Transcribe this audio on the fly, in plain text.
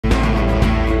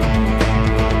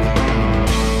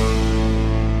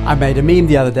I made a meme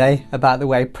the other day about the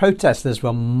way protesters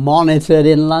were monitored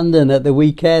in London at the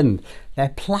weekend. Their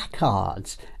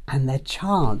placards and their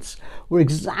chants were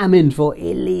examined for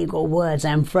illegal words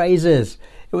and phrases.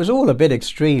 It was all a bit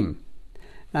extreme.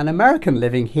 An American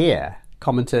living here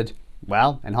commented,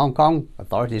 "Well, in Hong Kong,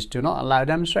 authorities do not allow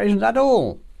demonstrations at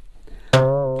all."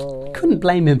 Couldn't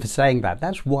blame him for saying that.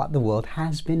 That's what the world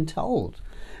has been told.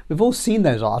 We've all seen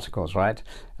those articles, right?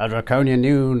 A draconian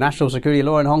new national security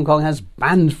law in Hong Kong has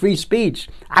banned free speech.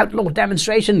 Outlawed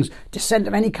demonstrations. Dissent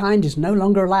of any kind is no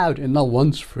longer allowed in the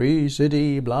once free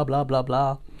city, blah, blah, blah,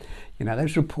 blah. You know,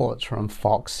 those reports from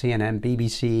Fox, CNN,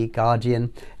 BBC,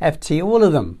 Guardian, FT, all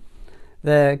of them.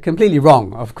 They're completely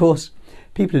wrong, of course.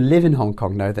 People who live in Hong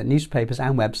Kong know that newspapers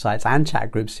and websites and chat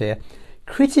groups here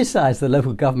criticise the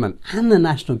local government and the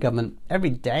national government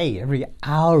every day, every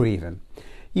hour even.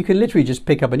 You can literally just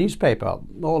pick up a newspaper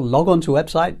or log on to a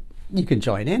website. You can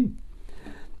join in.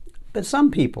 But some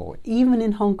people, even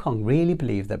in Hong Kong, really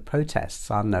believe that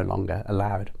protests are no longer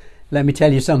allowed. Let me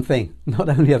tell you something. Not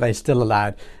only are they still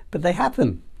allowed, but they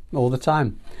happen all the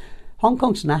time. Hong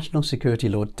Kong's national security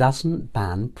law doesn't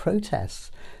ban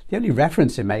protests. The only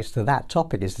reference it makes to that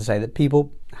topic is to say that people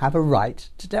have a right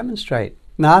to demonstrate.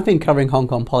 Now, I've been covering Hong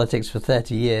Kong politics for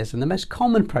 30 years, and the most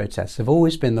common protests have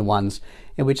always been the ones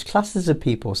in which clusters of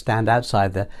people stand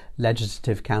outside the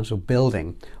Legislative Council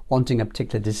building wanting a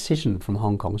particular decision from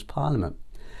Hong Kong's parliament.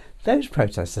 Those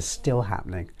protests are still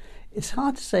happening. It's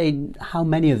hard to say how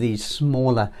many of these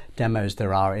smaller demos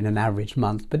there are in an average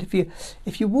month, but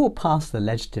if you walk past the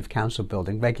Legislative Council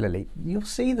building regularly, you'll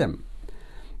see them.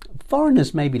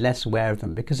 Foreigners may be less aware of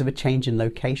them because of a change in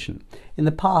location. In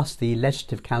the past, the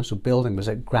Legislative Council building was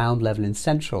at ground level in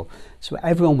Central, so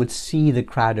everyone would see the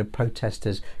crowd of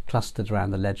protesters clustered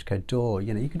around the Legco door.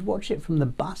 You could watch it from the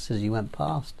bus as you went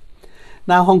past.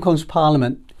 Now, Hong Kong's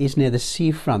Parliament is near the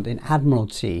seafront in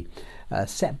Admiralty,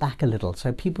 set back a little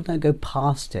so people don't go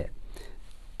past it,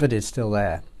 but it's still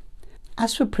there.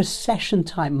 As for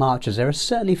procession-type marches, there are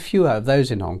certainly fewer of those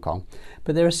in Hong Kong,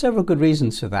 but there are several good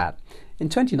reasons for that. In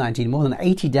 2019, more than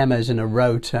 80 demos in a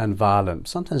row turned violent,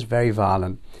 sometimes very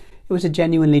violent. It was a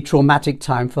genuinely traumatic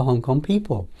time for Hong Kong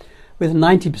people, with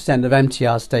 90% of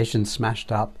MTR stations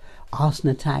smashed up, arson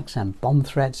attacks and bomb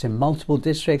threats in multiple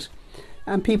districts,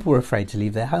 and people were afraid to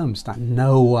leave their homes. Now,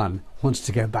 no one wants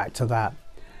to go back to that.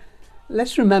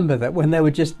 Let's remember that when there were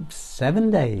just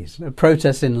 7 days of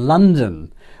protests in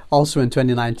London, also in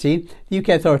 2019, the UK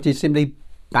authorities simply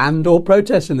banned all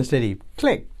protests in the city.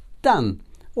 Click, done.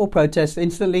 All protests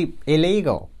instantly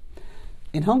illegal.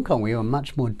 In Hong Kong, we were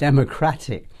much more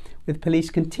democratic, with police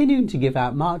continuing to give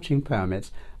out marching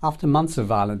permits after months of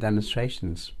violent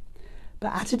demonstrations.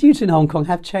 But attitudes in Hong Kong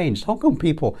have changed. Hong Kong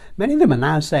people, many of them are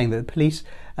now saying that the police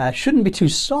shouldn't be too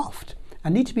soft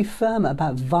and need to be firm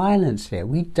about violence here.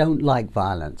 We don't like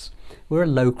violence. We're a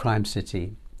low-crime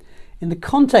city. In the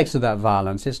context of that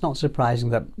violence, it's not surprising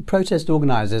that protest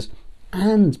organisers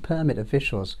and permit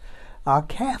officials are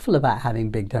careful about having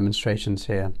big demonstrations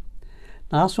here.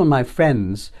 Now, I asked one of my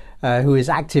friends who is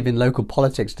active in local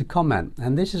politics to comment,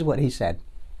 and this is what he said.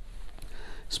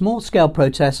 Small-scale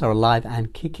protests are alive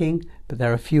and kicking, but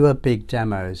there are fewer big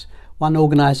demos. One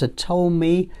organiser told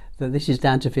me that this is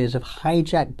down to fears of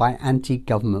hijack by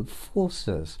anti-government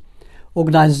forces.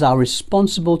 Organisers are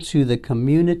responsible to the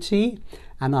community,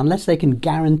 and unless they can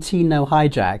guarantee no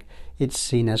hijack, it's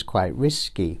seen as quite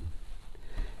risky.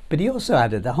 But he also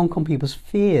added that Hong Kong people's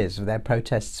fears of their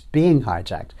protests being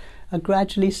hijacked are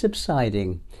gradually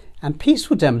subsiding, and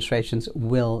peaceful demonstrations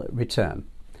will return.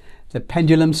 The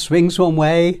pendulum swings one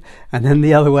way and then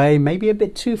the other way, maybe a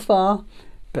bit too far,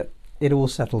 but it all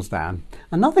settles down.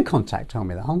 Another contact told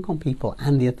me that Hong Kong people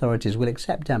and the authorities will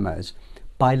accept demos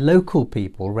by local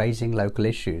people raising local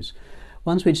issues,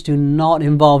 ones which do not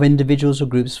involve individuals or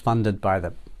groups funded by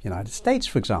the United States,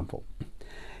 for example.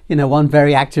 One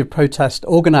very active protest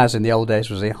organised in the old days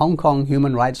was the Hong Kong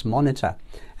Human Rights Monitor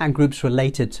and groups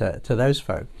related to those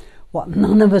folk. What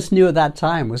none of us knew at that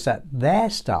time was that their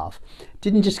staff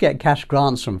didn't just get cash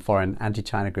grants from foreign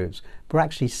anti-China groups, but were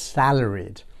actually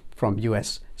salaried from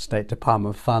US State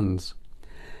Department funds.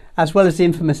 As well as the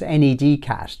infamous NED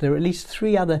cash, there are at least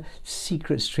 3 other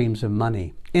secret streams of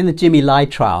money. In the Jimmy Lai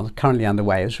trial currently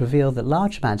underway, it was revealed that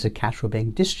large amounts of cash were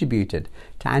being distributed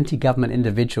to anti-government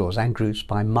individuals and groups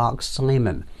by Mark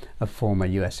Simon, a former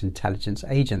US intelligence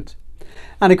agent.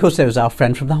 And of course there was our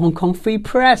friend from the Hong Kong Free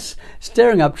Press,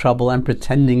 stirring up trouble and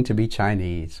pretending to be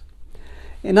Chinese.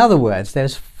 In other words,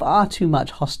 there's far too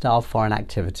much hostile foreign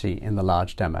activity in the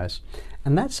large demos,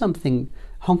 and that's something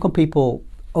Hong Kong people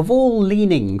of all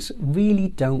leanings really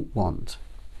don't want.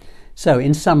 So,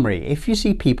 in summary, if you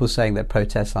see people saying that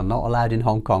protests are not allowed in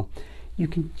Hong Kong, you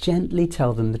can gently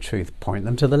tell them the truth. Point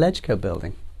them to the LegCo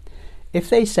building. If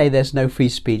they say there's no free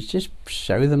speech, just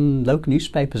show them local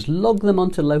newspapers, log them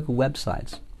onto local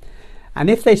websites. And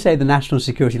if they say the national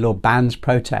security law bans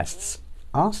protests,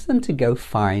 ask them to go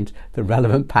find the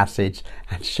relevant passage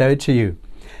and show it to you.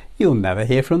 You'll never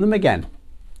hear from them again.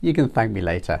 You can thank me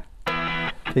later.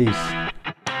 Peace.